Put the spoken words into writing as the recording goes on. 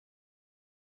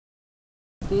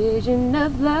vision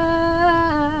of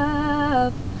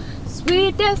love,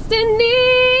 sweet destiny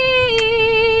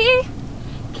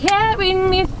carried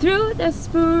me through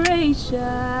desperation.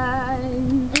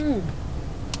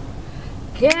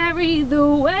 Carry the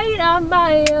weight on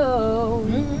my own.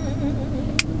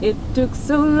 It took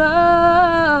so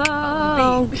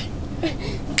long.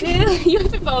 Still, you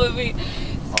have to follow me.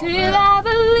 Still, I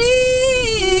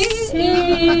believe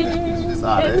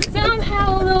that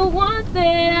somehow the one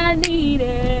that I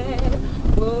needed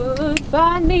would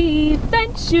find me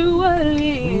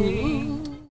eventually.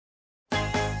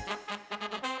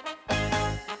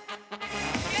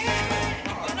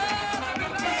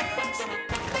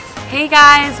 Hey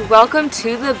guys, welcome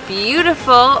to the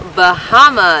beautiful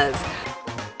Bahamas.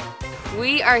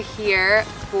 We are here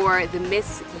for the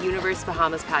Miss Universe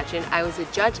Bahamas pageant. I was a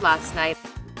judge last night.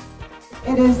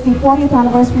 It is the 40th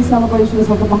anniversary celebrations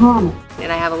of the Bahamas.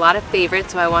 And I have a lot of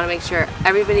favorites, so I want to make sure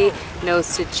everybody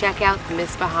knows to check out the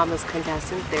Miss Bahamas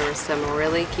contestants. There were some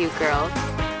really cute girls.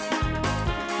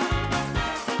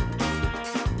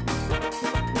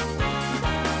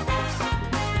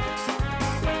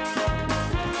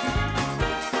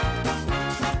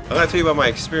 I'm going to tell you about my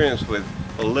experience with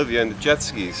Olivia and the jet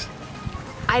skis.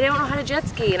 I don't know how to jet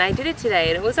ski, and I did it today,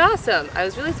 and it was awesome. I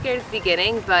was really scared at the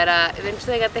beginning, but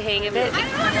eventually I got the hang of it.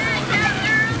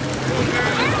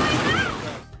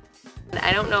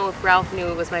 I don't know if Ralph knew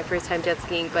it was my first time jet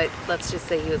skiing, but let's just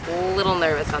say he was a little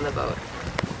nervous on the boat.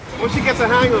 Once she gets the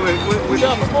hang of it, she's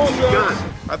gone.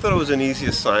 I thought it was an easy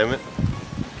assignment.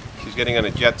 She's getting on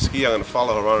a jet ski. I'm going to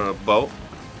follow her around on a boat.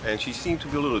 And she seemed to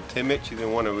be a little timid. She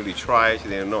didn't want to really try it. She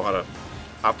didn't know how to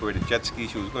operate a jet ski.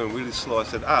 She was going really slow. I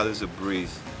said, there's a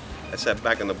breeze. I sat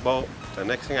back in the boat. The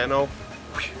next thing I know,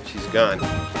 she's gone.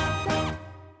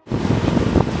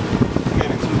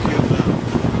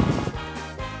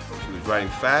 She was riding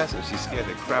fast and she scared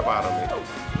the crap out of me.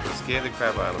 She scared the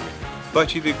crap out of me.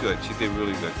 But she did good. She did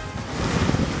really good.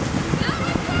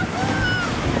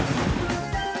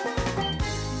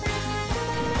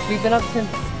 We've been up since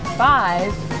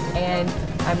 5 and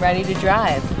I'm ready to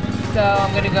drive. So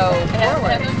I'm gonna go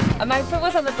forward. My foot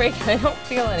was on the brake and I don't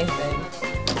feel anything.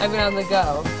 I've been on the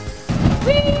go.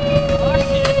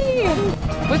 Whee!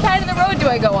 What side of the road do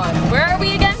I go on? Where are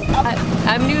we again?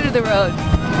 I'm new to the road.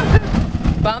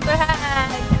 Bump ahead.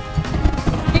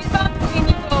 Speed bumps mean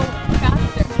you go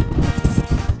faster.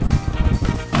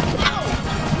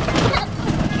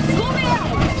 Slow me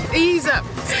down. Ease up.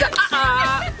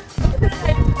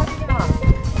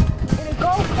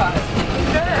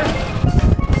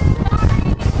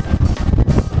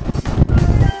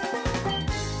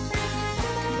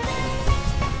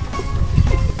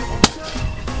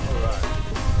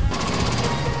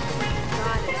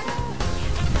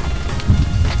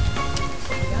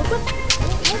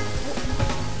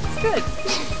 Good.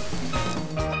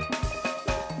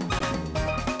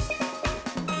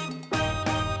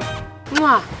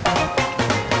 Mwah.